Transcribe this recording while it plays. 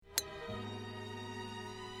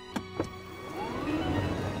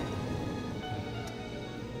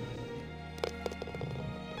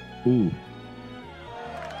Ooh.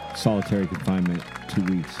 Solitary confinement, 2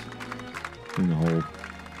 weeks in the hole.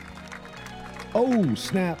 Oh,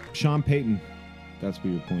 snap. Sean Payton. That's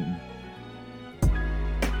where you're pointing.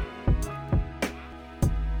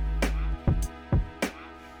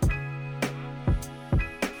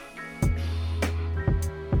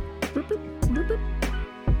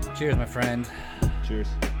 Cheers, my friend. Cheers.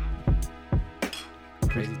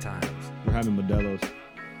 Crazy times. We're having Modelo's.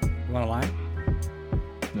 You want a lime?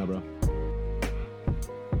 No, bro.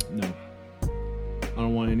 No. I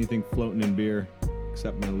don't want anything floating in beer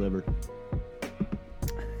except my liver.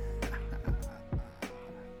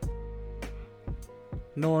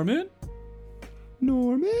 Norman?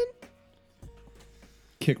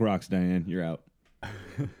 Kick rocks, Diane. You're out.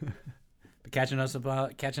 Catching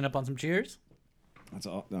up on some cheers? That's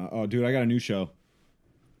all. Oh, dude, I got a new show.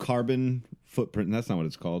 Carbon Footprint. That's not what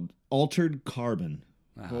it's called. Altered Carbon.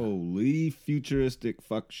 Holy futuristic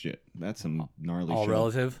fuck shit. That's some gnarly All show.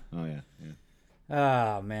 relative? Oh, yeah.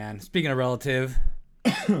 Oh, man. Speaking of relative,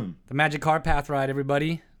 the Magic Car Path Ride,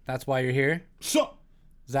 everybody. That's why you're here. So.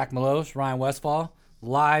 Zach Malosh, Ryan Westfall,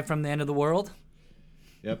 live from the end of the world.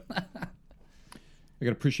 Yep. I got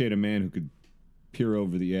to appreciate a man who could peer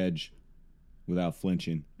over the edge without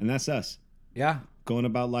flinching. And that's us. Yeah. Going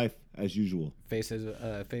about life as usual. Face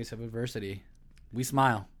of adversity. We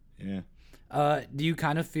smile. Yeah. Do you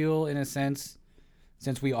kind of feel, in a sense,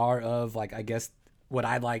 since we are of, like, I guess, what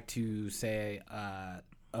I'd like to say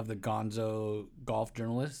of the gonzo golf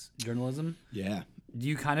journalism? Yeah. Do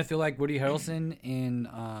you kind of feel like Woody Harrelson in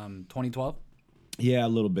 2012? Yeah, a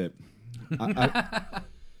little bit.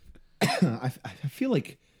 I feel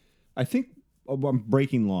like I think I'm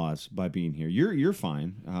breaking laws by being here. You're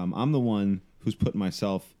fine. I'm the one who's putting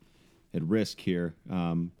myself at risk here,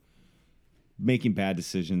 making bad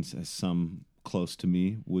decisions, as some close to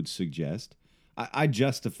me would suggest. I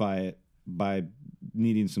justify it by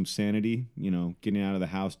needing some sanity, getting out of the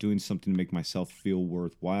house, doing something to make myself feel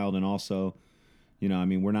worthwhile, and also, I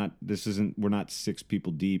mean, we're not 6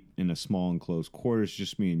 people deep in a small enclosed quarters,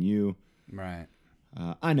 just me and you. Right.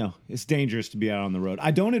 I know it's dangerous to be out on the road.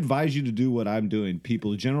 I don't advise you to do what I'm doing.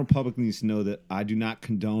 People, the general public needs to know that I do not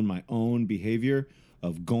condone my own behavior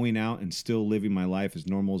of going out and still living my life as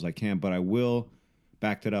normal as I can, but I will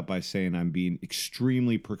back that up by saying I'm being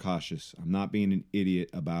extremely precautious. I'm not being an idiot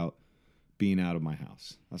about being out of my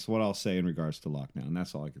house. That's what I'll say in regards to lockdown.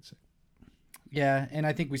 That's all I could say. Yeah, and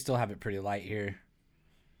I think we still have it pretty light here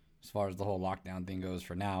as far as the whole lockdown thing goes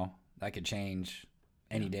for now. That could change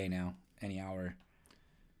any day now, any hour.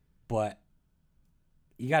 But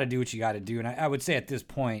you got to do what you got to do. And I would say at this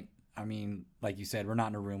point, I mean, like you said, we're not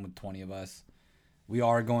in a room with 20 of us. We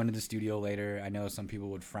are going to the studio later. I know some people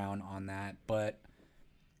would frown on that. But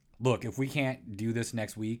look, if we can't do this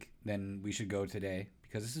next week, then we should go today.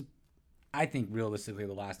 Because this is, I think, realistically,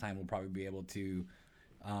 the last time we'll probably be able to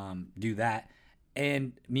do that.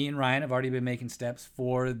 And me and Ryan have already been making steps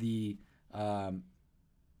for the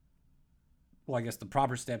the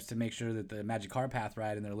proper steps to make sure that the Magic Car Path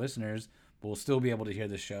Ride and their listeners will still be able to hear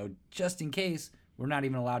the show, just in case we're not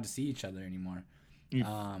even allowed to see each other anymore.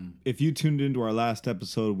 If you tuned into our last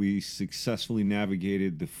episode, we successfully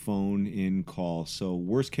navigated the phone-in call. So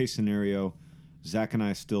worst case scenario, Zach and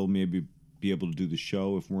I still maybe be able to do the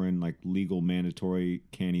show if we're in like legal mandatory,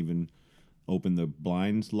 can't even open the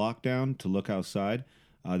blinds lockdown to look outside.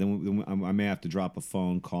 Then I may have to drop a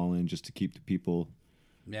phone call in just to keep the people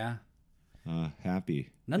happy.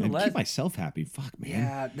 Nonetheless, and keep myself happy. Fuck,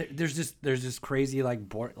 man. Yeah, there's this crazy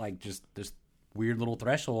just this weird little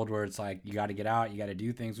threshold where it's like you got to get out, you got to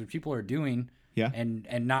do things, which people are doing. Yeah.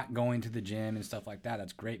 And not going to the gym and stuff like that.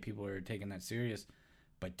 That's great. People are taking that serious.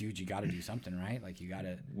 But dude, you got to do something, right? Like you got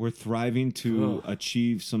to. We're thriving to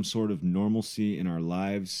achieve some sort of normalcy in our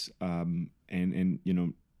lives,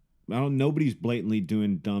 nobody's blatantly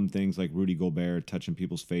doing dumb things like Rudy Gobert touching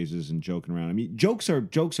people's faces and joking around. I mean, jokes are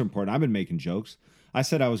important. I've been making jokes. I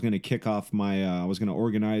said I was going to kick off I was going to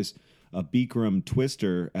organize a Bikram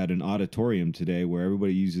twister at an auditorium today where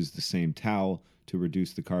everybody uses the same towel to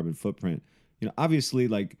reduce the carbon footprint. Obviously,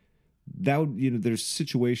 like that would, there's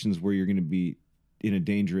situations where you're going to be in a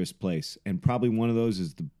dangerous place, and probably one of those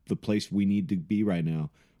is the place we need to be right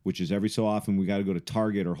now, which is every so often we got to go to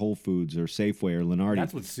Target or Whole Foods or Safeway or Lenardi.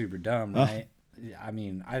 That's what's super dumb, right? I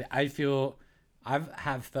mean, I feel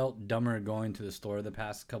have felt dumber going to the store the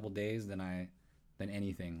past couple days than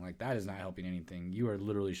anything. Like that is not helping anything. You are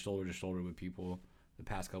literally shoulder to shoulder with people the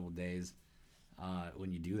past couple days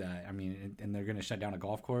when you do that. I mean, and they're going to shut down a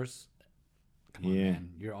golf course. Come on, man.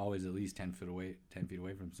 You're always at least 10 feet away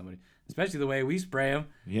from somebody. Especially the way we spray them.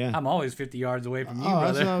 Yeah. I'm always 50 yards away from you, brother.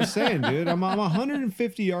 brother. That's what I'm saying, dude. I'm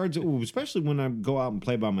 150 yards, especially when I go out and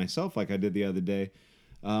play by myself like I did the other day.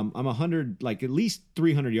 I'm 100, like at least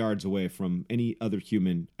 300 yards away from any other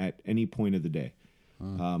human at any point of the day.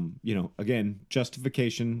 Again,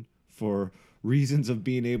 justification for reasons of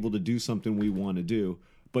being able to do something we want to do,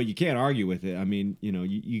 but you can't argue with it. I mean,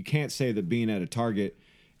 you can't say that being at a Target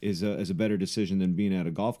is a better decision than being at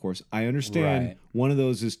a golf course. I understand one of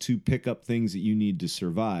those is to pick up things that you need to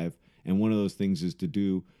survive, and one of those things is to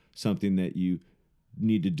do something that you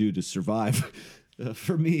need to do to survive.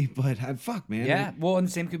 For me, but fuck, man. Yeah, well, and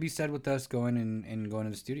the same could be said with us going to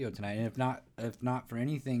the studio tonight. And if not for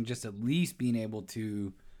anything, just at least being able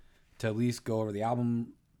to at least go over the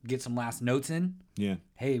album, get some last notes in. Yeah.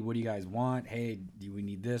 Hey, what do you guys want? Hey, do we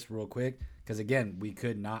need this real quick? Because again, we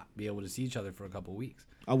could not be able to see each other for a couple of weeks.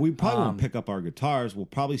 We probably won't pick up our guitars. We'll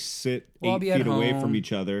probably sit 8 feet away from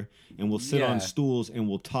each other, and we'll sit on stools and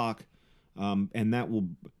we'll talk. And that will,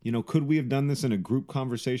 could we have done this in a group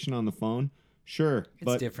conversation on the phone? Sure,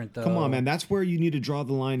 it's different though. Come on, man. That's where you need to draw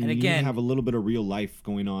the line, and you need to have a little bit of real life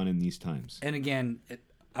going on in these times. And again,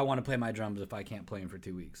 I want to play my drums if I can't play them for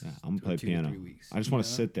 2 weeks. Yeah, I'm gonna play piano. 2 to 3 weeks. I just want to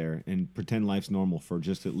sit there and pretend life's normal for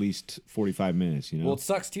just at least 45 minutes. Well, it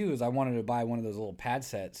sucks too. Is I wanted to buy one of those little pad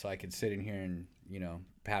sets so I could sit in here and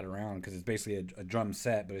pad around, because it's basically a drum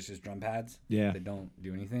set, but it's just drum pads. Yeah, they don't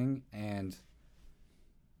do anything, and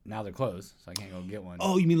now they're closed, so I can't go get one.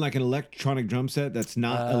 Oh, you mean like an electronic drum set that's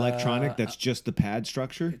not electronic? That's just the pad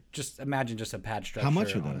structure? Just imagine just a pad structure. How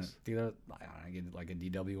much are those? I get like a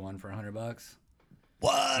DW one for $100.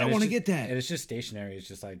 What? I want to get that. And it's just stationary.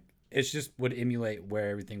 It's just would emulate where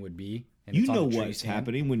everything would be. And you know what's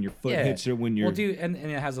happening when your foot hits it, when you're... Well, dude, and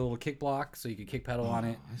it has a little kick block, so you could kick pedal on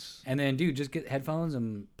it. And then, dude, just get headphones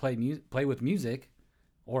and play with music,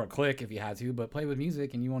 or a click if you had to, but play with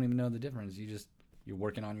music, and you won't even know the difference. You're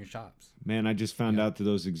working on your chops. Man, I just found out that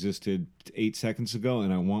those existed 8 seconds ago,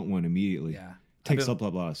 and I want one immediately. Yeah. Takes up a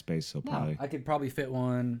lot of space, so probably. I could probably fit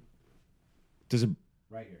one. Does it...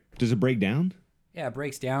 Right here. Does it break down? Yeah, it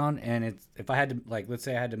breaks down, and if I had to, like, let's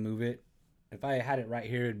say I had to move it, if I had it right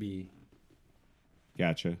here, it'd be...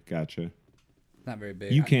 Gotcha. Not very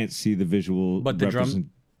big. You can't see the visual but the drum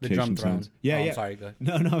throne. Sounds. Yeah, yeah. Sorry, go ahead.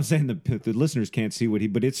 No, I'm saying the listeners can't see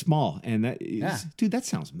but it's small, and dude, that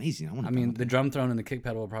sounds amazing. I mean, the drum throne and the kick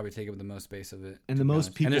pedal will probably take up the most space of it. And the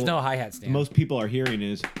most people, and there's no hi-hat stand. Most people are hearing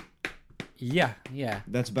is, yeah.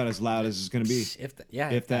 That's about as loud as it's going to be.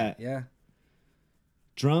 If that. Yeah.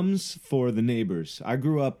 Drums for the neighbors. I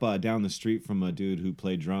grew up down the street from a dude who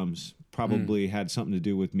played drums. Probably had something to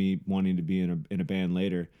do with me wanting to be in a band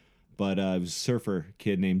later. But it was a surfer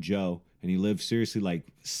kid named Joe, and he lived seriously like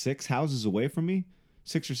 6 houses away from me,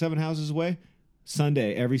 6 or 7 houses away.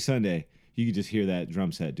 Every Sunday, you could just hear that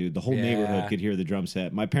drum set, dude. The whole neighborhood could hear the drum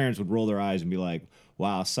set. My parents would roll their eyes and be like,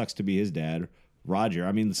 wow, sucks to be his dad. Roger.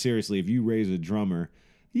 I mean, seriously, if you raise a drummer,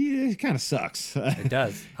 it kind of sucks. It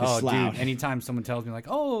does. Loud. Dude, anytime someone tells me like,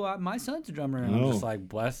 "Oh, my son's a drummer," and I'm just like,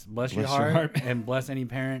 "Bless your heart, and bless any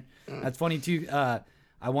parent." That's funny too.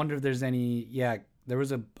 I wonder if there's any. Yeah, there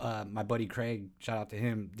was my buddy Craig. Shout out to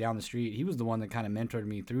him down the street. He was the one that kind of mentored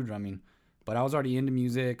me through drumming. But I was already into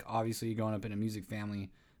music. Obviously, growing up in a music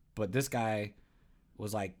family. But this guy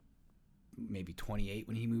was like maybe 28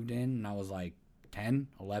 when he moved in, and I was like 10,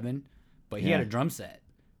 11. But he had a drum set,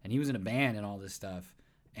 and he was in a band and all this stuff.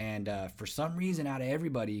 And for some reason, out of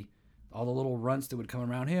everybody, all the little runts that would come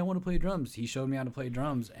around, hey, I want to play drums. He showed me how to play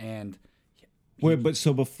drums. And but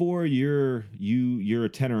so before you're a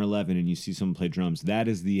 10 or 11 and you see someone play drums, that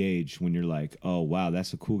is the age when you're like, oh wow,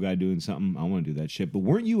 that's a cool guy doing something. I want to do that shit. But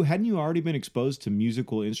hadn't you already been exposed to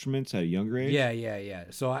musical instruments at a younger age? Yeah.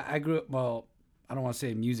 So I grew up. Well, I don't want to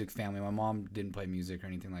say music family. My mom didn't play music or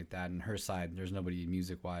anything like that. And her side, there's nobody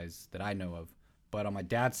music wise that I know of. But on my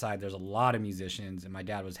dad's side, there's a lot of musicians, and my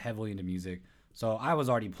dad was heavily into music. So I was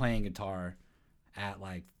already playing guitar at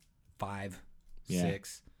like 5,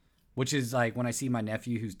 6, which is like when I see my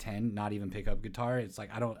nephew who's 10 not even pick up guitar, it's like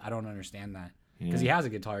I don't understand that, because he has a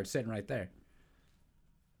guitar, it's sitting right there.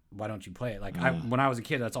 Why don't you play it? Like when I was a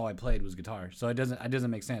kid, that's all I played was guitar. So it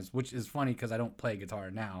doesn't make sense, which is funny because I don't play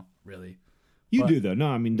guitar now really. You do though. No,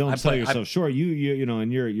 I mean, don't sell yourself short. You know,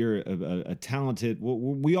 and you're a talented.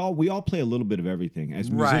 We all play a little bit of everything as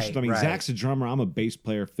musicians. I mean, Zach's a drummer. I'm a bass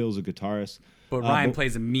player. Phil's a guitarist. But Ryan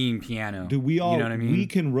plays a mean piano. Do we all? You know what I mean? We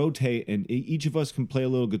can rotate, and each of us can play a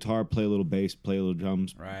little guitar, play a little bass, play a little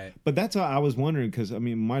drums. Right. But that's how I was wondering, because I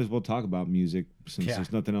mean, might as well talk about music since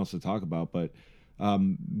there's nothing else to talk about. But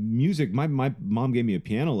Music. My mom gave me a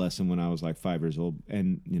piano lesson when I was like 5 years old,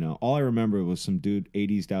 and all I remember was some dude,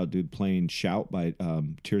 80s out dude, playing "Shout" by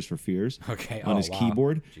Tears for Fears. Okay. On his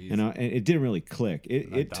keyboard, and it didn't really click.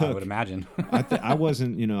 It took. I would imagine. I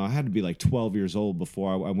wasn't. I had to be like 12 years old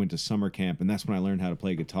before I went to summer camp, and that's when I learned how to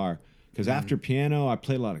play guitar. Because after piano, I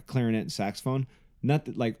played a lot of clarinet and saxophone. Not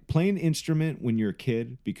that, like, playing an instrument when you're a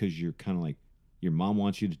kid because you're kind of like your mom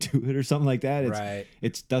wants you to do it or something like that.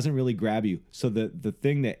 It doesn't really grab you. So the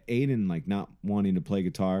thing that Aiden, like, not wanting to play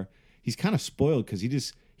guitar, he's kind of spoiled because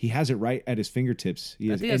he has it right at his fingertips. He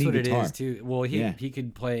has I think that's any what guitar. it is too. Well, he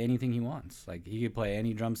could play anything he wants. Like, he could play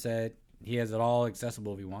any drum set. He has it all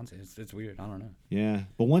accessible if he wants it. It's weird. I don't know. Yeah,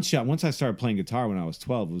 but once I started playing guitar when I was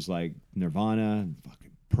 12, it was like Nirvana,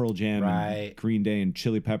 fucking Pearl Jam, and Green Day, and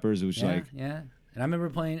Chili Peppers. It was And I remember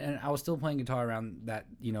playing, and I was still playing guitar around that,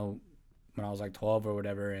 when I was like 12 or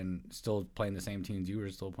whatever, and still playing the same tunes you were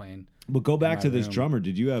still playing. But go back to this drummer.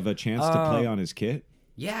 Did you have a chance to play on his kit?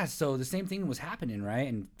 Yeah, so the same thing was happening, right?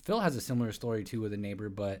 And Phil has a similar story too with a neighbor,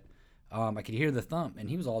 but I could hear the thump, and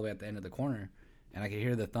he was all the way at the end of the corner, and I could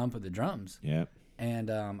hear the thump of the drums. Yeah. And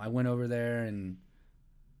I went over there, and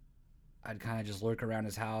I'd kind of just lurk around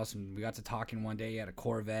his house, and we got to talking one day. He had a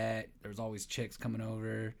Corvette. There was always chicks coming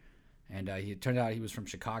over, and it turned out he was from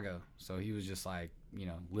Chicago, so he was just like,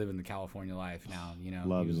 living the California life now.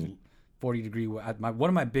 Loves he was it. 40-degree. One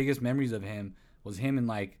of my biggest memories of him was him in,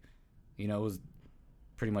 like, it was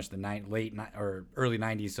pretty much the late or early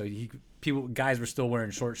 90s, so guys were still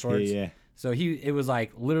wearing short shorts. Yeah. So it was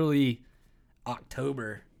like literally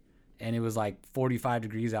October, and it was like 45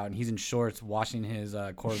 degrees out, and he's in shorts washing his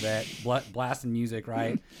Corvette, blasting music,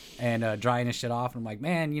 right? And drying his shit off. And I'm like,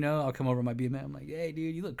 man, I'll come over to my BMX. I'm like, hey,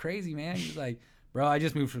 dude, you look crazy, man. He's like, bro, I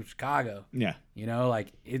just moved from Chicago. Yeah.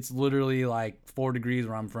 Like, it's literally like 4 degrees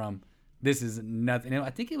where I'm from. This is nothing. I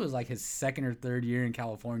think it was like his second or third year in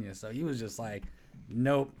California. So he was just like,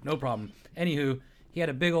 nope, no problem. Anywho, he had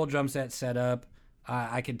a big old drum set up.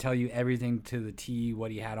 I could tell you everything to the T,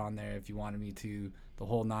 what he had on there if you wanted me to, the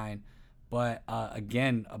whole nine. But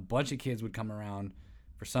again, a bunch of kids would come around.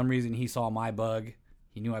 For some reason, he saw my bug.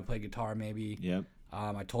 He knew I played guitar maybe. Yep.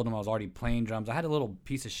 I told him I was already playing drums. I had a little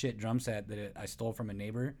piece of shit drum set that I stole from a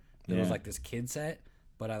neighbor. It was like this kid set,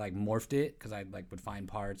 but I like morphed it because I like would find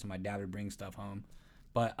parts and my dad would bring stuff home.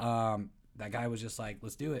 But that guy was just like,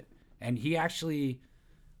 let's do it. And he actually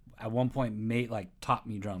at one point taught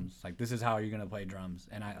me drums. Like, this is how you're gonna play drums.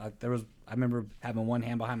 And I remember having one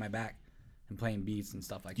hand behind my back and playing beats and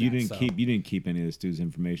stuff like that. You didn't keep any of this dude's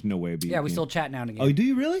information. No way. Yeah, we still chat now and again. Oh, do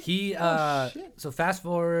you really? So fast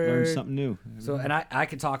forward. Learned something new. So, and I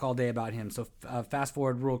could talk all day about him. So fast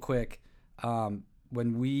forward real quick.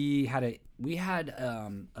 When we had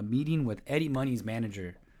a meeting with Eddie Money's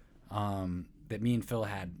manager, that me and Phil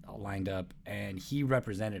had lined up, and he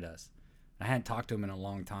represented us. I hadn't talked to him in a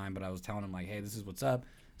long time, but I was telling him, like, hey, this is what's up.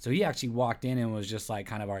 So he actually walked in and was just like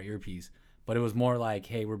kind of our earpiece. But it was more like,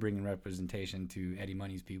 hey, we're bringing representation to Eddie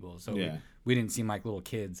Money's people. So we didn't seem like little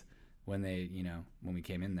kids when when we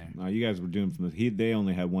came in there. No, you guys were doing they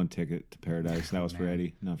only had one ticket to paradise. That was for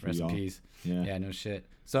Eddie, not for y'all. Rest in peace. Yeah. Yeah, no shit.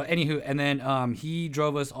 So anywho, and then he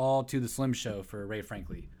drove us all to the Slim Show for Ray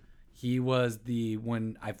Franklin. He was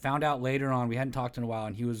when I found out later on, we hadn't talked in a while,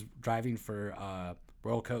 and he was driving for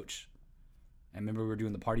Royal Coach. I remember we were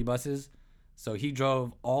doing the party buses. So he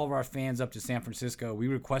drove all of our fans up to San Francisco. We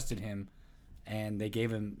requested him, and they gave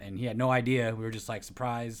him, and he had no idea. We were just like,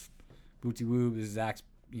 surprise, booty woo, this is Zach's,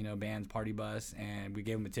 band's party bus, and we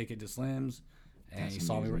gave him a ticket to Slim's, and That's he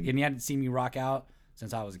saw amazing. me, and he hadn't seen me rock out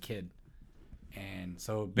since I was a kid. And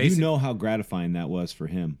so basically, you know how gratifying that was for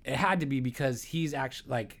him. It had to be, because he's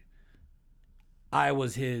actually like, I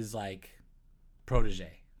was his like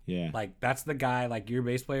protege. Yeah. Like, that's the guy, like your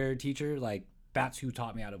bass player teacher, like that's who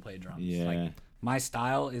taught me how to play drums. Yeah. Like, my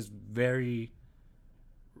style is very,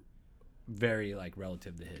 very like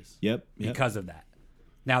relative to his. Yep. Because of that.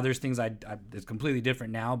 Now there's things it's completely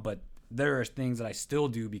different now, but there are things that I still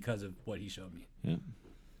do because of what he showed me. Yeah.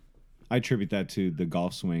 I attribute that to the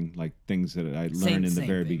golf swing, like things that I learned in the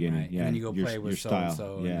very beginning. Right? Yeah. And then you go play with your style.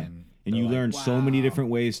 so-and-so. Yeah. And you like, learn so wow. many different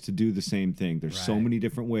ways to do the same thing. There's so Right. many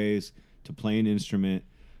different ways to play an instrument.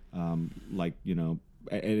 And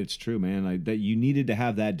it's true, man. Like, that you needed to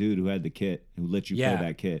have that dude who had the kit, who let you play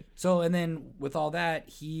that kit. So, and then with all that,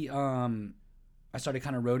 I started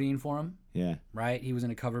kind of roadieing for him. Yeah. Right? He was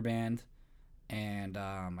in a cover band, and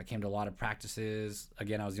I came to a lot of practices.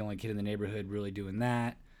 Again, I was the only kid in the neighborhood really doing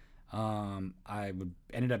that.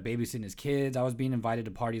 Ended up babysitting his kids. I was being invited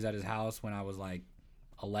to parties at his house when I was like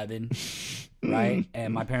 11, right?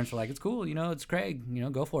 And my parents were like, "It's cool, it's Craig,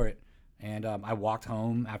 go for it." And I walked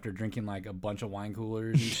home after drinking like a bunch of wine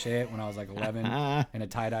coolers and shit when I was like 11 in a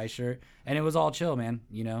tie-dye shirt. And it was all chill, man,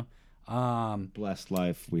 you know? Blessed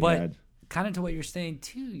life we but had. Kind of to what you're saying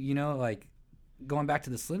too, you know, like going back to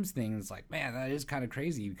the Slims thing, it's like, man, that is kind of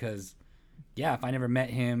crazy because, yeah, if I never met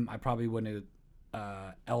him, I probably wouldn't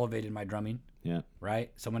have elevated my drumming. Yeah.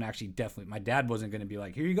 Right? Someone actually definitely, my dad wasn't going to be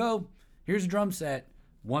like, here you go, here's a drum set.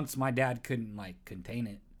 Once my dad couldn't like contain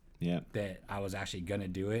it. Yeah. That I was actually going to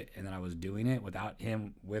do it, and then I was doing it without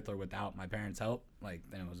him, with or without my parents' help, like,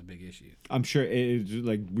 then it was a big issue. I'm sure it's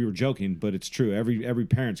like we were joking, but it's true. Every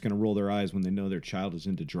parent's going to roll their eyes when they know their child is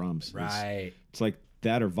into drums. Right. It's like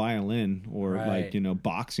that or violin or like, you know,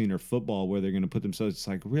 boxing or football where they're going to put themselves. It's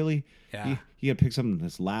like, really? Yeah. You got to pick something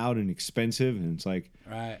that's loud and expensive. And it's like,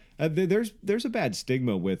 right. There's a bad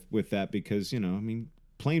stigma with that because, you know, I mean,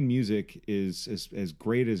 playing music is as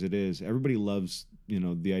great as it is. Everybody loves, you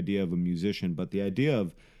know, the idea of a musician, but the idea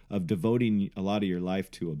of devoting a lot of your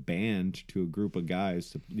life to a band, to a group of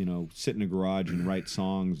guys, to, you know, sit in a garage and write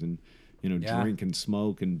songs and, you know, drink and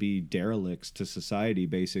smoke and be derelicts to society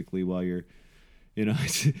basically while you're, you know,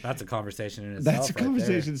 that's a conversation in itself. That's a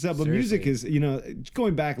conversation in itself. But Seriously. music is, you know,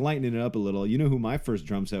 going back, lightening it up a little. You know who my first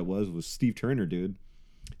drum set was Steve Turner, dude.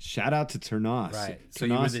 Shout out to Ternos. Right. So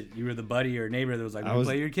Ternos, you were the buddy or neighbor that was like,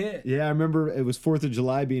 play your kit. Yeah, I remember it was 4th of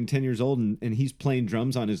July, being 10 years old, and he's playing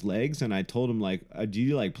drums on his legs. And I told him, like, do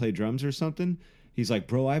you, like, play drums or something? He's like,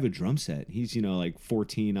 bro, I have a drum set. He's, you know, like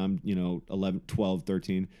 14. I'm, you know, 11, 12,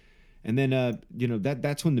 13. And then, you know,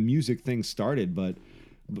 that's when the music thing started. But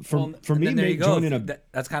for me, there you go. joining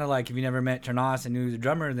that's kind of like if you never met Ternos and knew he was a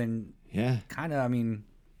drummer, then kind of, I mean...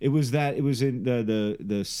 It was in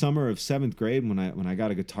the summer of 7th grade when I got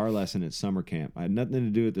a guitar lesson at summer camp. I had nothing to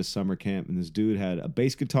do at this summer camp, and this dude had a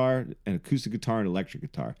bass guitar, an acoustic guitar, and an electric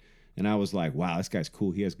guitar. And I was like, wow, this guy's cool.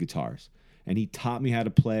 He has guitars. And he taught me how to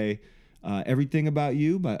play Everything About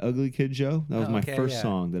You by Ugly Kid Joe. That was my first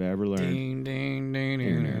song that I ever learned. Ding, ding, ding,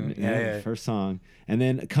 ding, ding. Yeah. First song. And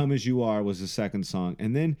then Come As You Are was the second song.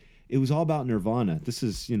 And then it was all about Nirvana. This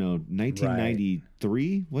is, you know,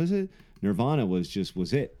 1993, was it? Nirvana was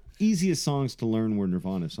it. Easiest songs to learn were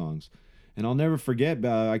Nirvana songs. And I'll never forget,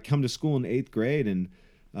 I come to school in 8th grade,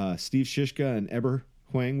 and Steve Shishka and Eber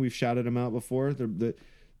Huang, we've shouted them out before,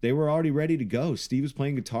 they were already ready to go. Steve was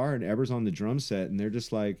playing guitar, and Eber's on the drum set, and they're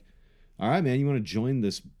just like, all right, man, you want to join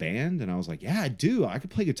this band? And I was like, yeah, I do. I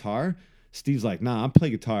could play guitar. Steve's like, nah, I'm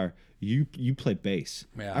play guitar. You play bass.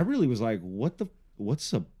 Yeah. I really was like,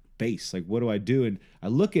 what's a bass? Like, what do I do? And I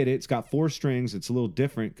look at it. It's got 4 strings. It's a little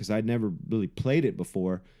different because I'd never really played it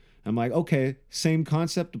before. I'm like, okay, same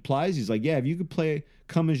concept applies. He's like, yeah, if you could play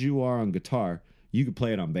Come As You Are on guitar, you could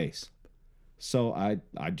play it on bass. So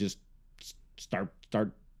I just start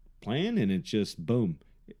playing, and it just, boom.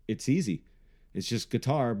 It's easy. It's just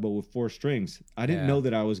guitar, but with 4 strings. I didn't know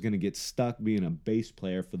that I was going to get stuck being a bass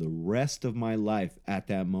player for the rest of my life at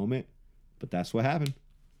that moment, but that's what happened.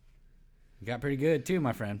 You got pretty good, too,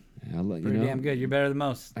 my friend. Yeah, pretty damn good. You're better than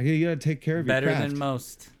most. You got to take care of your craft. Better than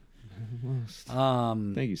most.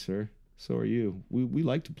 Thank you, sir. So are you. We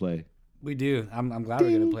like to play. We do. I'm glad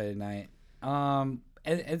we're gonna play tonight.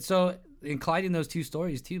 And so in colliding those 2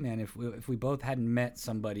 stories too, man. If we both hadn't met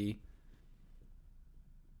somebody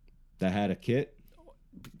that had a kit,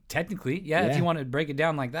 technically, yeah. If you want to break it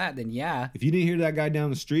down like that, then yeah. If you didn't hear that guy down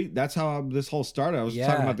the street, that's how this whole started. I was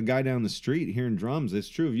talking about the guy down the street hearing drums. It's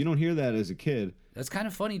true. If you don't hear that as a kid, that's kind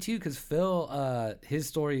of funny too, because Phil, his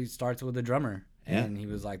story starts with a drummer. And he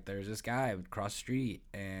was like, there's this guy across the street,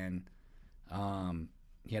 and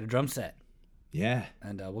he had a drum set. Yeah.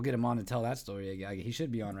 And we'll get him on to tell that story. He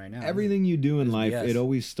should be on right now. Everything you do in life, it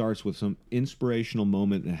always starts with some inspirational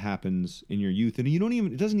moment that happens in your youth. And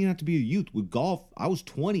it doesn't even have to be a youth. With golf, I was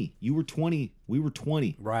 20. You were 20. We were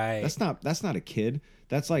 20. Right. That's not a kid.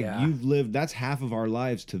 That's like you've lived, that's half of our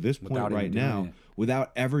lives to this point right now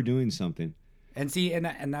without ever doing something. And see,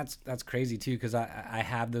 and that's crazy too, because I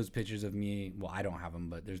have those pictures of me. Well, I don't have them,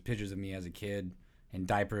 but there's pictures of me as a kid in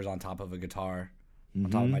diapers on top of a guitar, on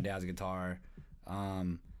top of my dad's guitar.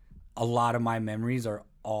 A lot of my memories are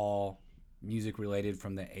all music related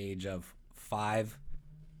from the age of 5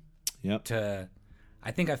 to,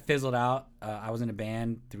 I think I fizzled out. I was in a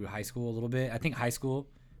band through high school a little bit. I think high school,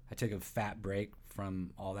 I took a fat break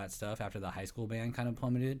from all that stuff after the high school band kind of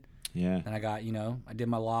plummeted. Yeah. And I got, I did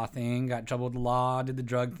my law thing, got in trouble with the law, did the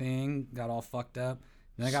drug thing, got all fucked up.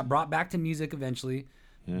 Then I got brought back to music eventually.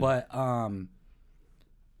 Yeah.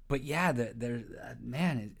 But yeah,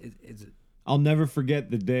 man, it's. I'll never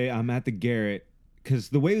forget the day I'm at the Garrett, because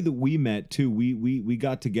the way that we met too, we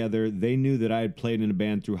got together. They knew that I had played in a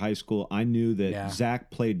band through high school. I knew that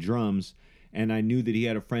Zach played drums, and I knew that he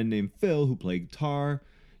had a friend named Phil who played guitar.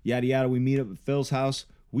 Yada yada. We meet up at Phil's house.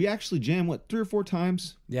 We actually jammed 3 or 4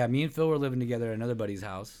 times. Yeah, me and Phil were living together at another buddy's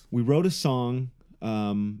house. We wrote a song.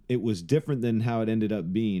 It was different than how it ended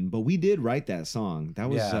up being, but we did write that song. That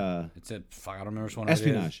was it's a fuck. I don't remember which one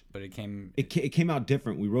Espionage. it is, but it came out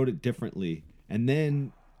different. We wrote it differently, and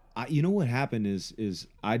then you know what happened is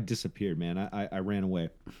I disappeared, man. I ran away.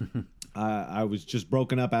 I was just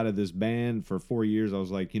broken up out of this band for 4 years. I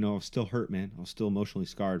was like, I was still hurt, man. I was still emotionally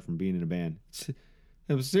scarred from being in a band.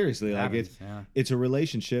 It was seriously like it's a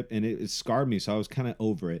relationship, and it scarred me. So I was kind of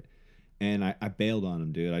over it. And I bailed on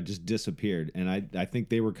him, dude. I just disappeared. And I think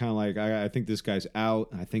they were kind of like, I think this guy's out.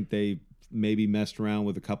 I think they maybe messed around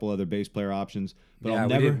with a couple other bass player options. But yeah, I'll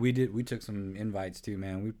never... we took some invites too,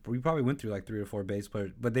 man. We probably went through like 3 or 4 bass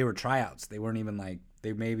players, but they were tryouts. They weren't even like,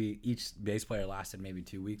 each bass player lasted maybe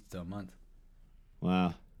 2 weeks to a month.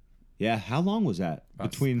 Wow. Yeah, how long was that?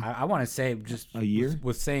 Between I want to say just a year.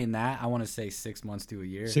 With saying that, I want to say 6 months to a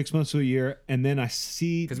year. 6 months to a year, and then I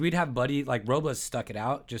see because we'd have buddy like Robles stuck it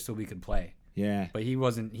out just so we could play. Yeah, but he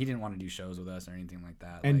didn't want to do shows with us or anything like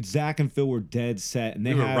that. And Zach and Phil were dead set, and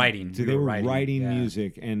they were writing. They were writing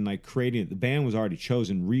music and like creating it. The band was already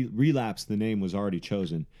chosen. Relapse, the name was already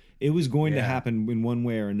chosen. It was going to happen in one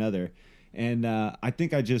way or another, and I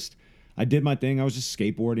think I did my thing. I was just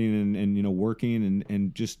skateboarding and working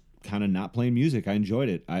and just kind of not playing music. I enjoyed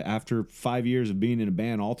it. After 5 years of being in a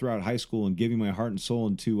band all throughout high school and giving my heart and soul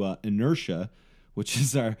into Inertia, which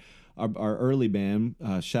is our early band.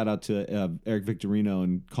 Shout out to Eric Victorino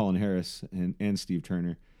and Colin Harris and Steve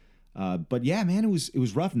Turner. But yeah, man, it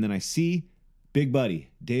was rough. And then I see Big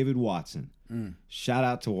Buddy David Watson. Shout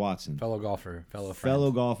out to Watson, fellow golfer,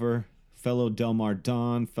 fellow Del Mar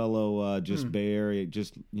Don, fellow Bay Area,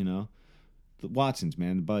 the Watsons,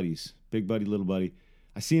 man, the buddies, Big Buddy, Little Buddy.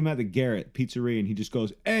 I see him at the Garrett Pizzeria, and he just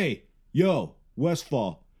goes, "Hey, yo,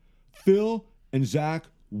 Westfall, Phil and Zach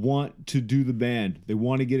want to do the band. They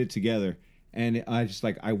want to get it together." And I just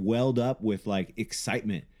I welled up with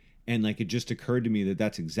excitement, and it just occurred to me that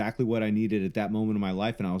that's exactly what I needed at that moment in my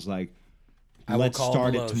life. And I was like, let's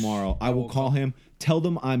start it tomorrow. I will call him, tell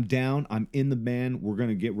them I'm down, I'm in the band, we're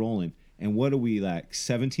gonna get rolling. And what are we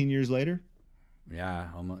 17 years later? Yeah,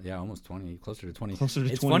 almost 20, closer to 20. It's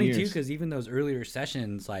 20 funny years. Too, because even those earlier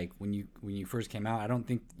sessions, when you first came out, I don't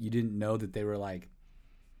think you didn't know that they were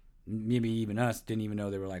maybe even us didn't even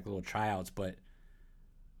know they were little tryouts. But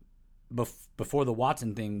before the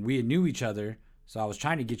Watson thing, we knew each other, so I was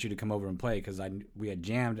trying to get you to come over and play because we had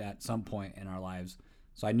jammed at some point in our lives.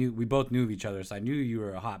 So we both knew of each other, so I knew you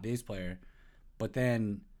were a hot bass player. But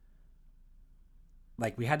then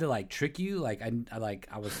we had to trick you. I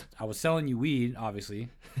was selling you weed, obviously,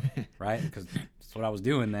 right? Because that's what I was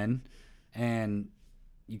doing then. And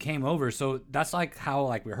you came over. So that's how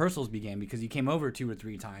rehearsals began, because you came over 2 or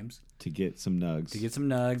 3 times. To get some nugs.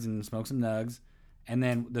 And smoke some nugs. And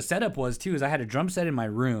then the setup was I had a drum set in my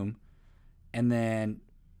room and then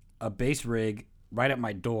a bass rig right at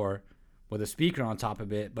my door with a speaker on top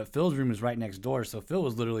of it. But Phil's room was right next door. So Phil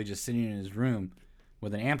was literally just sitting in his room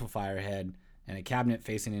with an amplifier head and a cabinet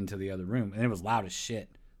facing into the other room, and it was loud as shit.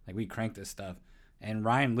 We cranked this stuff, and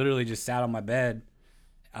Ryan literally just sat on my bed,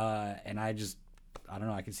 and I don't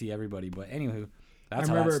know, I could see everybody. But anywho, that's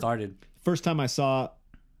how that started. First time I saw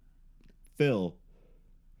Phil,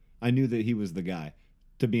 I knew that he was the guy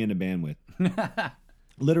to be in a band with.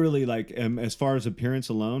 Literally, as far as appearance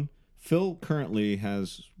alone, Phil currently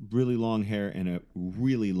has really long hair and a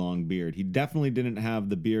really long beard. He definitely didn't have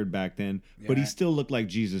the beard back then, but he still looked like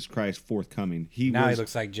Jesus Christ forthcoming. He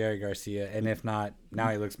looks like Jerry Garcia, and if not, now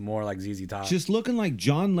he looks more like ZZ Top. Just looking like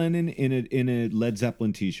John Lennon in a Led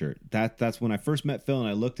Zeppelin t-shirt. That's when I first met Phil, and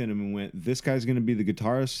I looked at him and went, "This guy's going to be the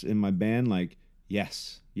guitarist in my band."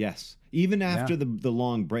 Yes. Even after the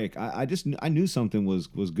long break, I knew something was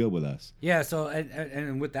good with us. Yeah. So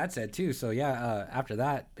and with that said too, so after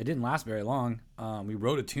that, it didn't last very long. We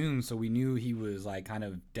wrote a tune, so we knew he was kind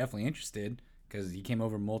of definitely interested, because he came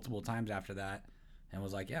over multiple times after that, and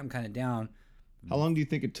was like, "Yeah, I'm kind of down." How long do you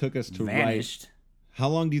think it took us to Vanished. write? How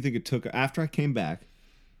long do you think it took after I came back?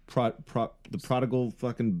 The prodigal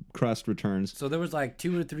fucking crust returns. So there was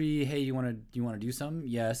 2 or 3. Hey, you want to do something?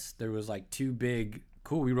 Yes. There was 2 big.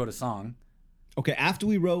 Cool, we wrote a song. Okay, after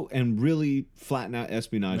we wrote and really flattened out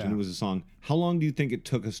Espionage and it was a song, how long do you think it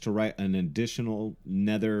took us to write an additional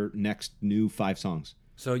next new 5 songs?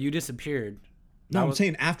 So you disappeared. No, I'm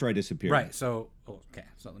saying after I disappeared. Right, so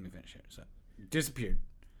let me finish here. So you disappeared,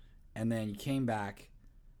 and then you came back.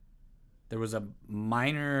 There was a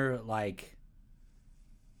minor,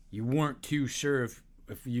 you weren't too sure if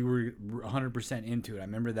you were 100% into it. I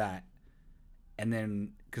remember that. And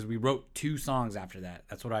then, because we wrote 2 songs after that.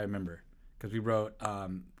 That's what I remember. Because we wrote,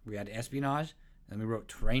 we had Espionage, and we wrote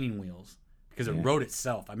Training Wheels. Because it wrote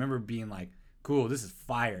itself. I remember being like, cool, this is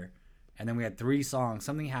fire. And then we had 3 songs.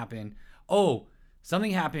 Something happened.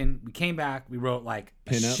 Something happened. We came back. We wrote like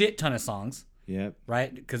a shit ton of songs. Yep.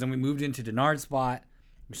 Right? Because then we moved into Denard's spot.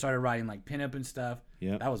 We started writing like pinup and stuff.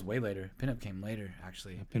 Yeah. That was way later. Pinup came later,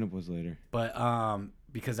 actually. Pinup was later. But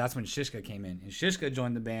because that's when Shishka came in. And Shishka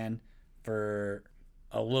joined the band for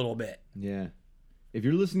a little bit. Yeah. If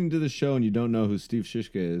you're listening to the show and you don't know who Steve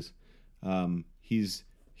Shishka is, he's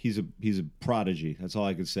a prodigy. That's all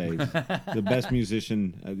I could say. He's the best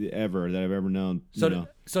musician ever that I've ever known. So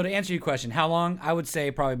to answer your question, how long? I would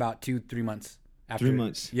say probably about 2-3 months. After, 3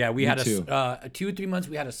 months. Yeah, we had 2 or 3 months.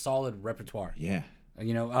 We had a solid repertoire. Yeah.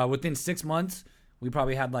 You know, within 6 months, we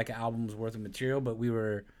probably had like an album's worth of material, but we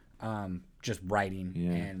were just writing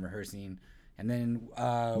and rehearsing. And then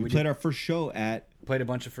we played our first show at... Played a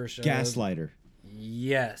bunch of first shows. Gaslighter.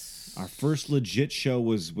 Yes. Our first legit show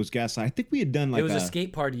was Gaslighter. I think we had done like it was a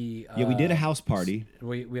skate party. Yeah, we did a house party.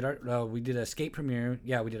 We did a skate premiere.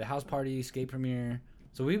 Yeah, we did a house party, skate premiere.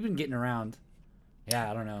 So we've been getting around.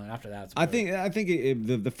 Yeah, I don't know. After that, I think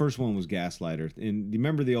the first one was Gaslighter. And you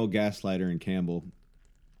remember the old Gaslighter in Campbell?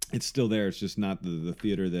 It's still there. It's just not the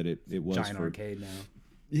theater that it was. Giant arcade now.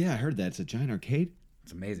 Yeah, I heard that. It's a giant arcade.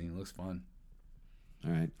 It's amazing. It looks fun.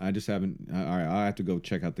 All right, I just haven't. All right, I have to go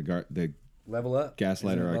check out the Level Up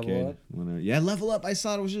Gaslighter arcade. Yeah, Level Up. I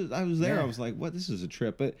saw it. I was there. Yeah. I was like, what? This is a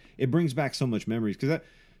trip. But it brings back so much memories because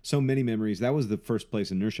so many memories. That was the first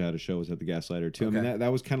place Inertia had a show was at the Gaslighter too. Okay. I mean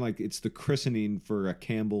that was kind of like it's the christening for a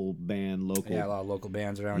Campbell band local. Yeah, a lot of local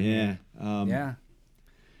bands around here. Yeah.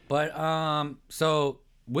 But so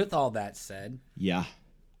with all that said, yeah.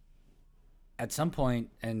 At some point,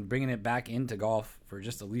 and bringing it back into golf for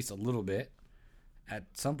just at least a little bit, at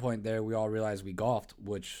some point there, we all realized we golfed,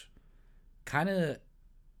 which kind of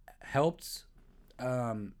helped,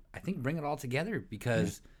 I think, bring it all together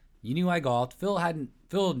because you knew I golfed. Phil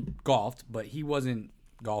golfed, but he wasn't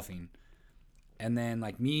golfing. And then,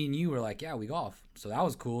 like, me and you were like, yeah, we golf. So that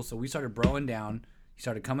was cool. So we started broing down. He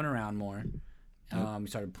started coming around more. We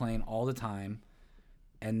started playing all the time.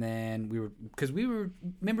 And then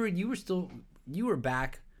remember, you were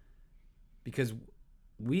back because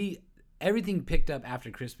everything picked up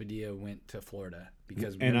after Chris Padilla went to Florida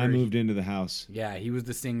because I moved into the house. Yeah, he was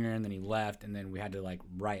the singer and then he left and then we had to like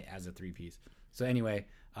write as a 3-piece. So anyway,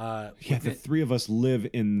 the 3 of us live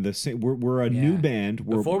in the same. We're a new band.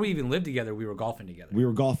 Before we even lived together, we were golfing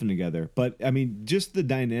together. But I mean, just the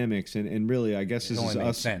dynamics and really, I guess this is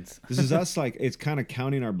us. Sense. This is us. Like it's kind of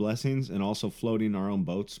counting our blessings and also floating our own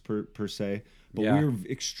boats per se. But we're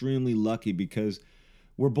extremely lucky because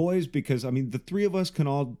we're boys. Because I mean, the 3 of us can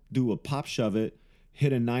all do a pop shove it,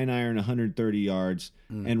 hit a 9-iron 130 yards,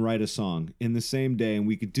 and write a song in the same day, and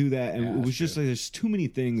we could do that. And it was just like there's too many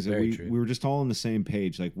things that we were just all on the same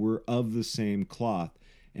page. Like we're of the same cloth,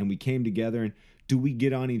 and we came together. And do we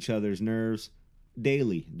get on each other's nerves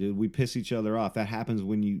daily? Do we piss each other off? That happens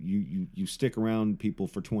when you stick around people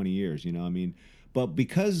for 20 years. You know what I mean? But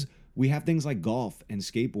because we have things like golf and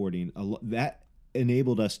skateboarding, that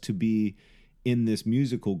enabled us to be in this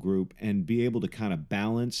musical group and be able to kind of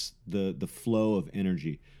balance the flow of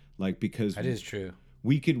energy. Like, because that is true.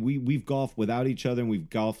 We've golfed without each other and we've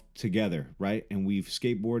golfed together, right? And we've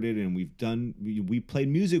skateboarded and we played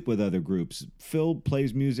music with other groups. Phil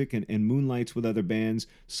plays music and moonlights with other bands.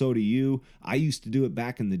 So do you. I used to do it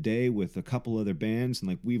back in the day with a couple other bands, and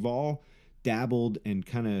like we've all dabbled and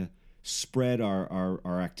kind of spread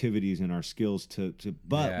our activities and our skills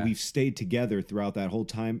but we've stayed together throughout that whole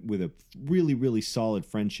time with a really, really solid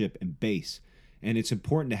friendship and base. And it's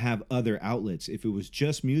important to have other outlets. If it was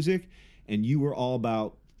just music and you were all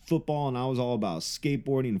about football and I was all about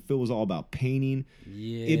skateboarding and Phil was all about painting,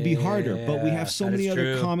 it'd be harder. But we have so many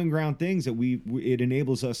other common ground things that it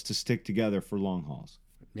enables us to stick together for long hauls.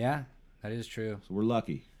 Yeah, that is true. So we're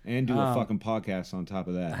lucky. And do a fucking podcast on top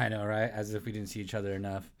of that. I know, right? As if we didn't see each other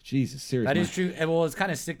enough. Jesus, seriously. That is true. Well, it's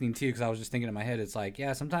kind of sickening, too, because I was just thinking in my head, it's like,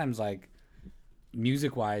 yeah, sometimes, like,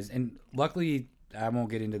 music-wise, and luckily, I won't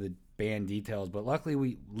get into the band details, but luckily,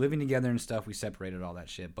 we living together and stuff, we separated all that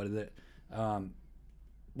shit. But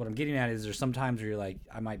what I'm getting at is there's some times where you're like,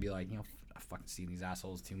 I might be like, I fucking see these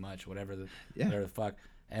assholes too much, whatever the fuck.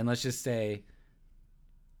 And let's just say,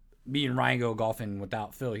 me and Ryan go golfing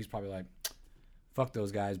without Phil, he's probably like, fuck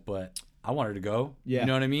those guys, but I wanted to go. Yeah. You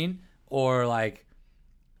know what I mean? Or like,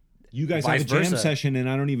 you guys have a jam session and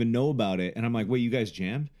I don't even know about it. And I'm like, wait, you guys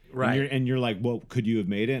jammed? Right. And you're like, well, could you have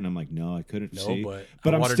made it? And I'm like, no, I couldn't see.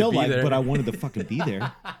 But I'm still like, but I wanted to fucking be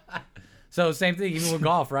there. So same thing, even with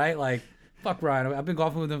golf, right? Like, Fuck Ryan. I've been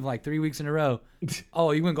golfing with him for like 3 weeks in a row.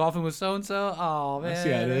 Oh, you went golfing with so and so? Oh man, I see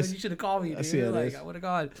how it is. You should have called me, dude. I see how it like is. I would have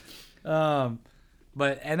gone.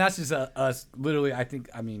 And that's just us. Literally,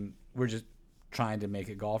 I mean, we're just trying to make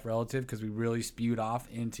it golf relative because we really spewed off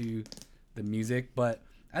into the music. But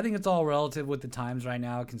I think it's all relative with the times right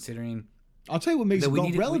now, considering. I'll tell you what makes that it we golf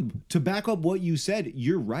need it- relevant. To back up what you said,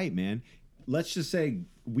 you're right, man. Let's just say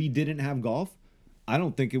we didn't have golf. I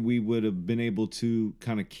don't think we would have been able to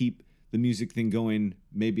kind of keep the music thing going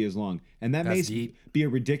maybe as long. And that That's may deep. be a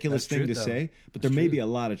ridiculous That's thing truth, to though. say, but That's there may truth. be a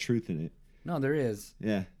lot of truth in it. No, there is.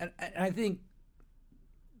 Yeah. And I think,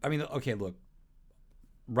 I mean, okay, look,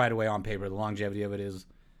 right away on paper, the longevity of it is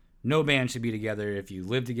no band should be together if you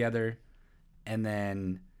live together and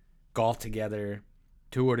then golf together,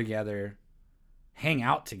 tour together, hang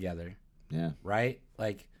out together, Yeah. right?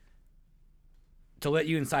 Like, to let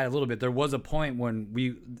you inside a little bit, there was a point when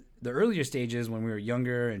the earlier stages when we were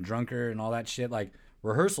younger and drunker and all that shit, like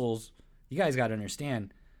rehearsals, you guys got to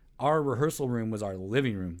understand, our rehearsal room was our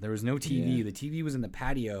living room. There was no TV. Yeah. The TV was in the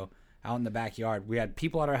patio out in the backyard. We had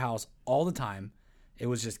people at our house all the time. It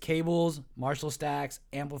was just cables, Marshall stacks,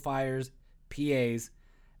 amplifiers, PAs,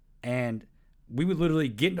 and we would literally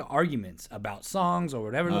get into arguments about songs or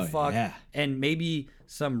whatever the Oh, fuck, yeah. and maybe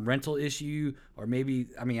some rental issue, or maybe,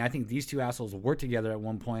 I mean, I think these two assholes worked together at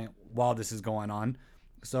one point while this is going on.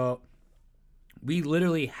 So we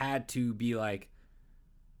literally had to be like,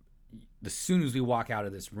 as soon as we walk out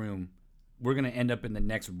of this room, we're gonna end up in the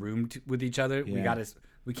next room with each other. Yeah.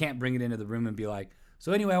 We can't bring it into the room and be like,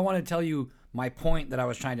 so anyway, I want to tell you my point that I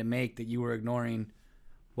was trying to make that you were ignoring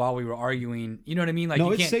while we were arguing. You know what I mean? Like, No,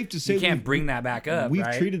 you it's can't, safe to say you can't we've- bring that back up. We've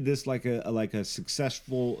right? treated this like a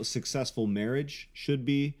successful marriage should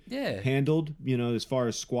be handled. You know, as far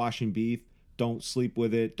as squashing beef, don't sleep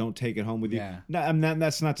with it, don't take it home with you. Yeah. No,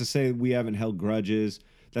 that's not to say we haven't held grudges.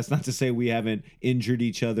 That's not to say we haven't injured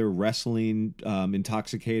each other wrestling,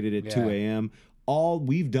 intoxicated at 2 a.m.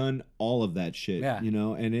 We've done all of that shit. Yeah. You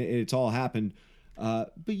know, and it's all happened. But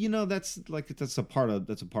you know, that's a part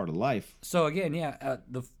of life. So again,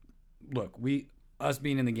 look, us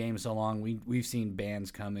being in the game so long, we've seen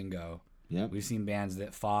bands come and go. Yeah. We've seen bands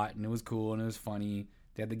that fought and it was cool and it was funny.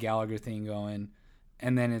 They had the Gallagher thing going,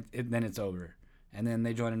 and then then it's over. And then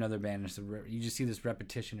they join another band. And you just see this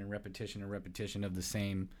repetition and repetition and repetition of the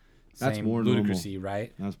same more ludicrousy,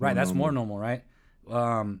 right? That's more normal, right?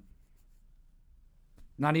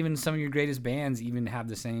 Not even some of your greatest bands even have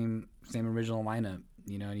the same original lineup,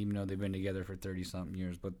 you know, and even though they've been together for 30-something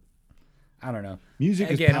years. But I don't know. Music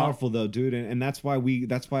Again, is powerful though, dude, and that's why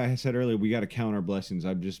I said earlier we got to count our blessings.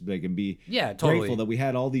 I'm just like and be grateful that we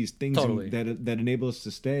had all these things that enable us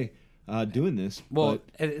to stay doing this. Well,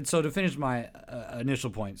 and so to finish my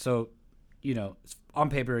initial point, so you know, on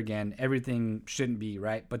paper again, everything shouldn't be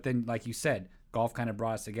right, but then like you said, golf kind of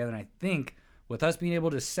brought us together, and I think with us being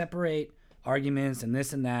able to separate arguments and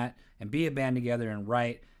this and that, and be a band together and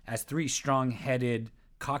write as three strong-headed,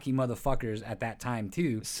 cocky motherfuckers at that time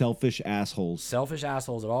too. Selfish assholes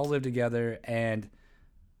that all live together and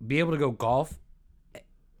be able to go golf.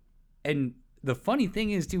 And the funny thing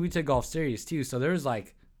is too, we took golf serious too. So there's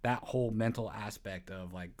like that whole mental aspect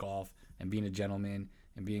of like golf and being a gentleman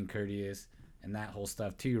and being courteous and that whole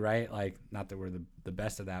stuff too, right? Like, not that we're the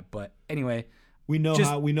best of that, but anyway. We know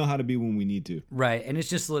how to be when we need to. Right, and it's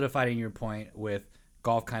just solidifying your point with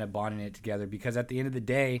golf kind of bonding it together, because at the end of the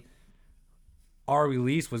day, our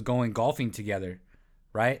release was going golfing together,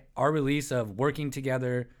 right? Our release of working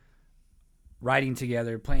together, writing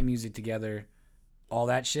together, playing music together, all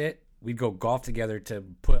that shit, we'd go golf together to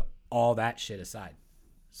put all that shit aside.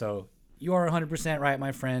 So you are 100% right,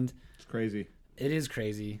 my friend. It's crazy. It is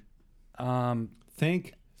crazy.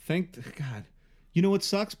 Thank God. You know what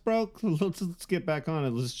sucks, bro? Let's get back on it.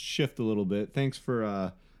 Let's shift a little bit. Thanks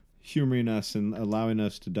for humoring us and allowing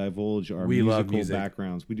us to divulge our musical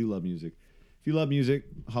backgrounds. We do love music. If you love music,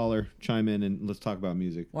 holler, chime in, and let's talk about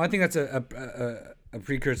music. Well, I think that's a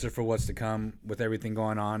precursor for what's to come with everything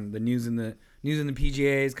going on. The news in the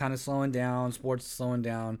PGA is kind of slowing down. Sports is slowing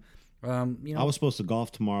down. You know, I was supposed to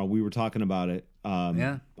golf tomorrow. We were talking about it. Our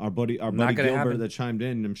buddy Not gonna Gilbert happen. that chimed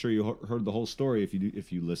in. I'm sure you heard the whole story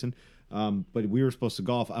if you listen. But we were supposed to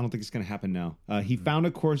golf. I don't think it's going to happen now. He found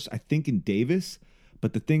a course, I think, in Davis.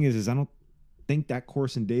 But the thing is I don't think that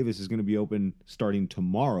course in Davis is going to be open starting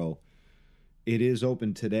tomorrow. It is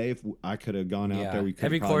open today. If I could have gone out there, we could have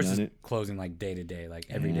every probably course done is it. closing like day to day, like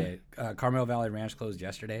every day. Carmel Valley Ranch closed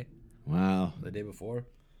yesterday. Wow. The day before.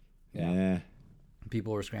 Yeah.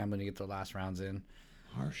 People were scrambling to get their last rounds in.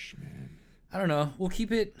 Harsh, man. I don't know. We'll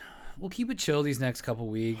keep it we'll keep it chill these next couple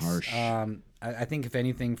weeks. Harsh. I think if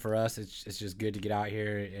anything for us, it's just good to get out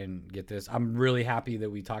here and get this. I'm really happy that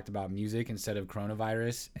we talked about music instead of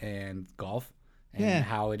coronavirus and golf, and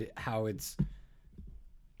how it's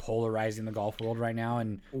polarizing the golf world right now,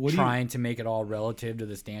 and trying to make it all relative to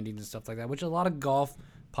the standings and stuff like that, which a lot of golf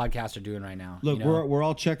podcasts are doing right now. Look, we're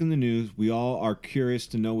all checking the news. We all are curious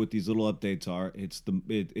to know what these little updates are.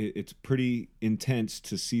 It's pretty intense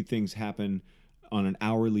to see things happen on an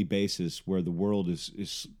hourly basis where the world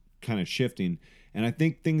is kind of shifting, and I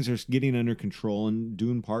think things are getting under control, and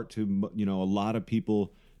due in part to a lot of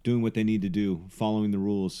people doing what they need to do, following the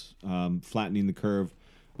rules, flattening the curve.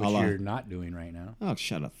 Which you're not doing right now. Oh,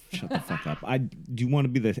 shut up. Shut the fuck up. Do you want to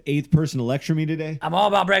be the 8th person to lecture me today? I'm all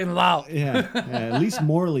about breaking the law. Yeah. At least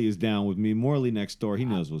Morley is down with me. Morley next door. He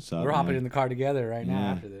knows what's up. We're hopping in the car together right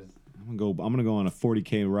now after this. I'm gonna go on a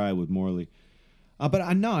 40K ride with Morley. But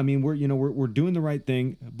I know. I mean, we're doing the right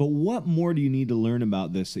thing. But what more do you need to learn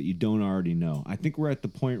about this that you don't already know? I think we're at the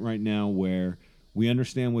point right now where we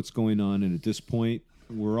understand what's going on, and at this point,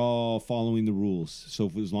 we're all following the rules. So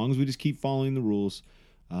as long as we just keep following the rules.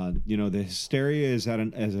 The hysteria is at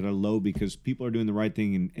a low because people are doing the right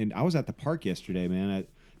thing. And I was at the park yesterday, man, at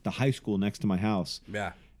the high school next to my house.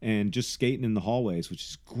 Yeah. And just skating in the hallways, which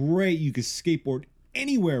is great. You can skateboard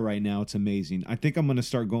anywhere right now. It's amazing. I think I'm going to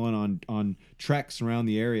start going on treks around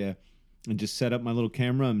the area and just set up my little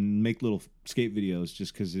camera and make little skate videos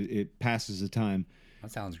just because it passes the time.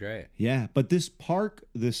 That sounds great. Yeah. But this park,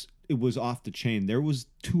 it was off the chain. There was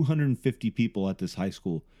 250 people at this high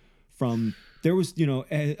school. There was,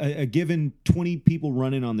 a given 20 people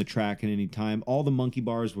running on the track at any time. All the monkey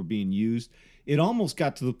bars were being used. It almost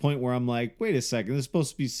got to the point where I'm like, wait a second, this is supposed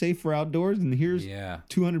to be safe for outdoors, and here's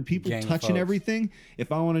 200 people touching everything.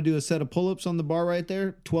 If I want to do a set of pull-ups on the bar right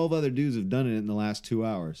there, 12 other dudes have done it in the last 2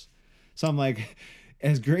 hours. So I'm like,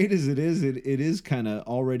 as great as it is kind of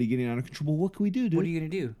already getting out of control. But what can we do, dude? What are you going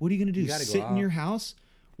to do? What are you going to do? Sit in your house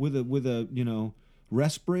with a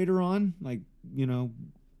respirator on?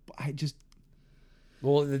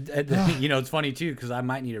 Well, it's funny too because I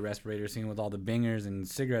might need a respirator soon with all the bingers and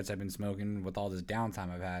cigarettes I've been smoking with all this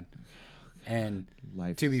downtime I've had. And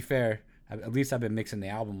to be fair, at least I've been mixing the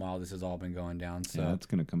album while this has all been going down. So it's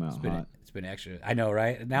gonna come out hot. It's been extra. I know,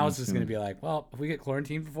 right? Now it's just gonna be like, well, if we get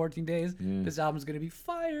quarantined for 14 days, this album's gonna be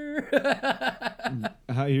fire.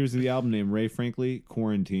 Here's the album name: Ray Franklin,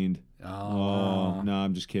 Quarantined. Oh no,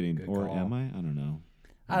 I'm just kidding. Good or call. am I? I don't know.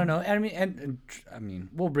 I don't know. I mean,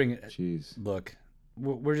 we'll bring it. Jeez. Look,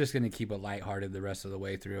 we're just gonna keep it lighthearted the rest of the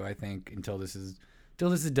way through. I think until this is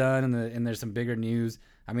done and there's some bigger news.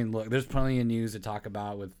 I mean, look, there's plenty of news to talk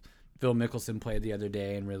about. With Phil Mickelson played the other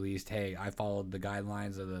day and released, hey, I followed the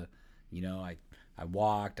guidelines of the, I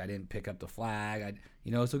walked, I didn't pick up the flag,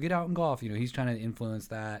 so get out and golf. He's trying to influence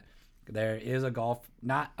that. There is a golf,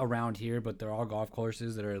 not around here, but there are golf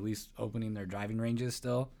courses that are at least opening their driving ranges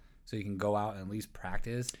still. So you can go out and at least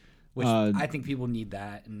practice, which I think people need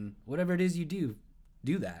that. And whatever it is you do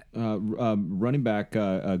that. Running back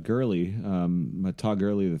Gurley, Todd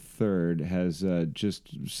Gurley III, has just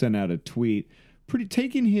sent out a tweet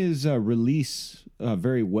taking his release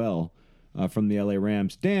very well from the LA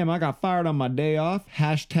Rams. Damn, I got fired on my day off.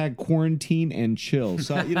 # quarantine and chill.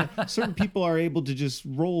 So, certain people are able to just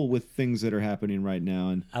roll with things that are happening right now.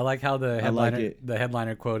 And I like how the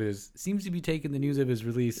headliner quote is, seems to be taking the news of his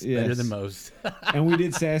release better than most. And we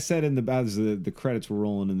did say, I said as the credits were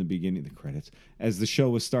rolling in the beginning, as the show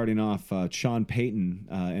was starting off, Sean Payton,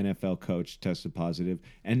 NFL coach, tested positive.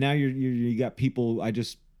 And now you got people, I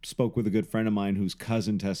just spoke with a good friend of mine whose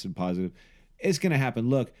cousin tested positive. It's going to happen.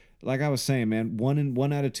 Look, like I was saying, man,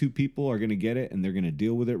 one out of 2 people are going to get it, and they're going to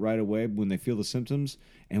deal with it right away when they feel the symptoms,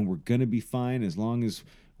 and we're going to be fine as long as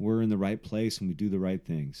we're in the right place and we do the right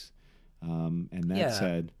things. And that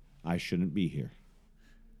said, I shouldn't be here.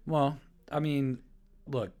 Well, I mean,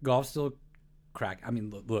 look, golf's still crack. I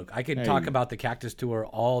mean, look, I could talk about the Cactus Tour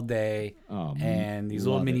all day and these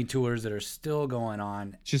little mini tours that are still going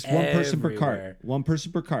on. Just one person per cart. One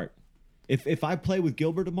person per cart. If I play with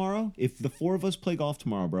Gilbert tomorrow, if the 4 of us play golf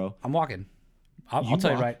tomorrow, bro, I'm walking. I'll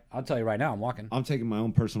tell you right now, I'm walking. I'm taking my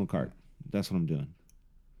own personal cart. That's what I'm doing.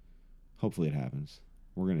 Hopefully it happens.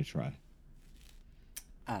 We're gonna try.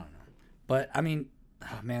 I don't know, but I mean,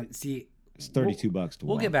 man, see, it's $32 to walk.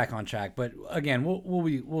 We'll get back on track, but again,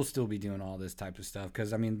 we'll still be doing all this type of stuff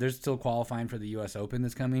because I mean, there's still qualifying for the U.S. Open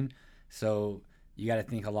that's coming, so. You got to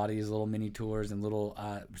think a lot of these little mini tours and little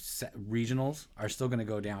regionals are still going to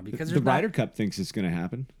go down because the Ryder Cup thinks it's going to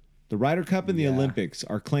happen. The Ryder Cup and the Olympics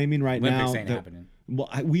are claiming right Olympics now ain't that, happening. well,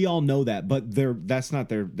 we all know that, but that's not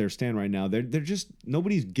their stand right now. They're just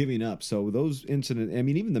nobody's giving up. So those incidents, I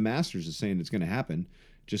mean, even the Masters is saying it's going to happen.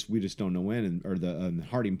 We just don't know when. Or the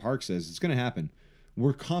Harding Park says it's going to happen.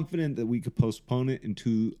 We're confident that we could postpone it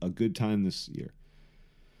into a good time this year.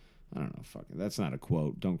 I don't know. Fuck it. That's not a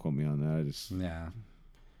quote. Don't quote me on that. Yeah.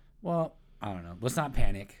 Well, I don't know. Let's not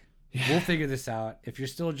panic. Yeah. We'll figure this out. If you're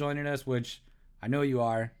still joining us, which I know you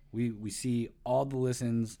are, we see all the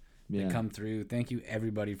listens that come through. Thank you,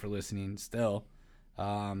 everybody, for listening still.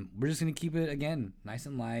 We're just going to keep it, again, nice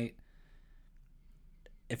and light.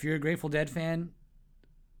 If you're a Grateful Dead fan,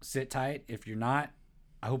 sit tight. If you're not,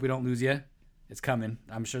 I hope we don't lose you. It's coming.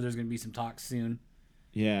 I'm sure there's going to be some talks soon.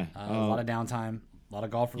 Yeah. A lot of downtime, a lot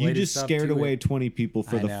of golf-related stuff. You stuff. just scared away 20 people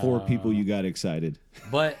for the 4 people you got excited.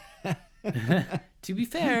 But to be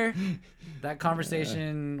fair, that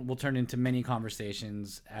conversation will turn into many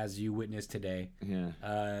conversations as you witnessed today.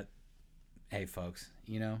 Yeah. Hey, folks,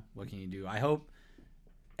 what can you do? I hope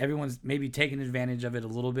everyone's maybe taking advantage of it a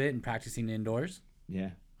little bit and practicing indoors.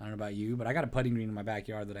 Yeah. I don't know about you, but I got a putting green in my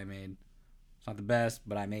backyard that I made. It's not the best,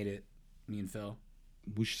 but I made it. Me and Phil.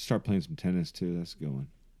 We should start playing some tennis, too. That's a good one.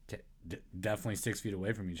 Definitely 6 feet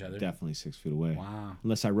away from each other. Definitely 6 feet away. Wow.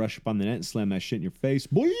 Unless I rush up on the net and slam that shit in your face.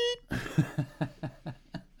 Boy!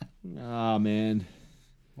 Oh, man.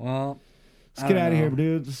 Well, let's get out of here,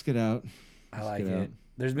 dude. Let's get out. I like it.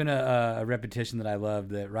 There's been a repetition that I love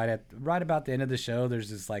that right about the end of the show, there's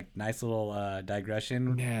this like nice little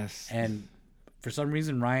digression. Yes. And for some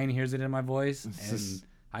reason, Ryan hears it in my voice, and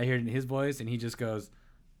I hear it in his voice, and he just goes,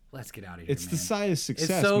 "Let's get out of here." It's man. The sign of success.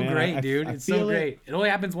 It's so man. great, dude. It's so great. It only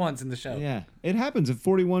happens once in the show. Yeah, it happens at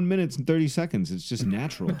 41 minutes and 30 seconds. It's just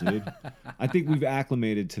natural, dude. I think we've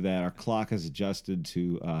acclimated to that. Our clock has adjusted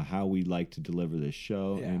to how we like to deliver this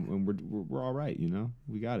show, and we're all right.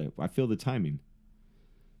 We got it. I feel the timing.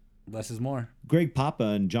 Less is more. Greg Papa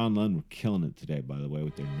and John Lund were killing it today, by the way,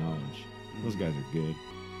 with their knowledge. Those guys are good.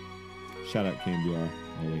 Shout out KMBR,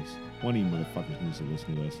 always. One of you motherfuckers needs to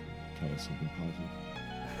listen to us. Tell us something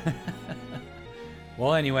positive.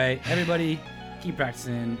 Well, anyway, everybody keep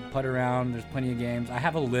practicing, putt around. There's plenty of games. I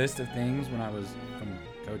have a list of things when I was from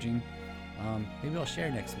coaching. Maybe I'll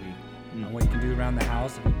share next week on what you can do around the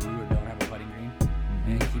house if you do or don't have a putting green.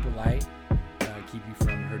 And keep it light. Keep you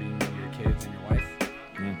from hurting your kids and your wife.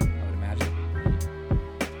 Yeah. I would imagine.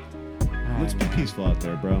 Let's be peaceful out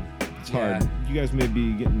there, bro. It's hard. You guys may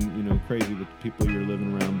be getting, crazy with the people you're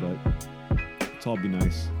living around, but let's all be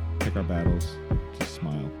nice. Pick our battles. Just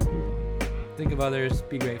smile. Move on. Think of others.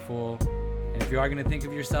 Be grateful. And if you are going to think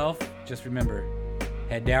of yourself, just remember,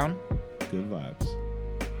 head down. Good vibes.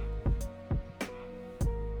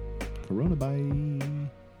 Corona, bye.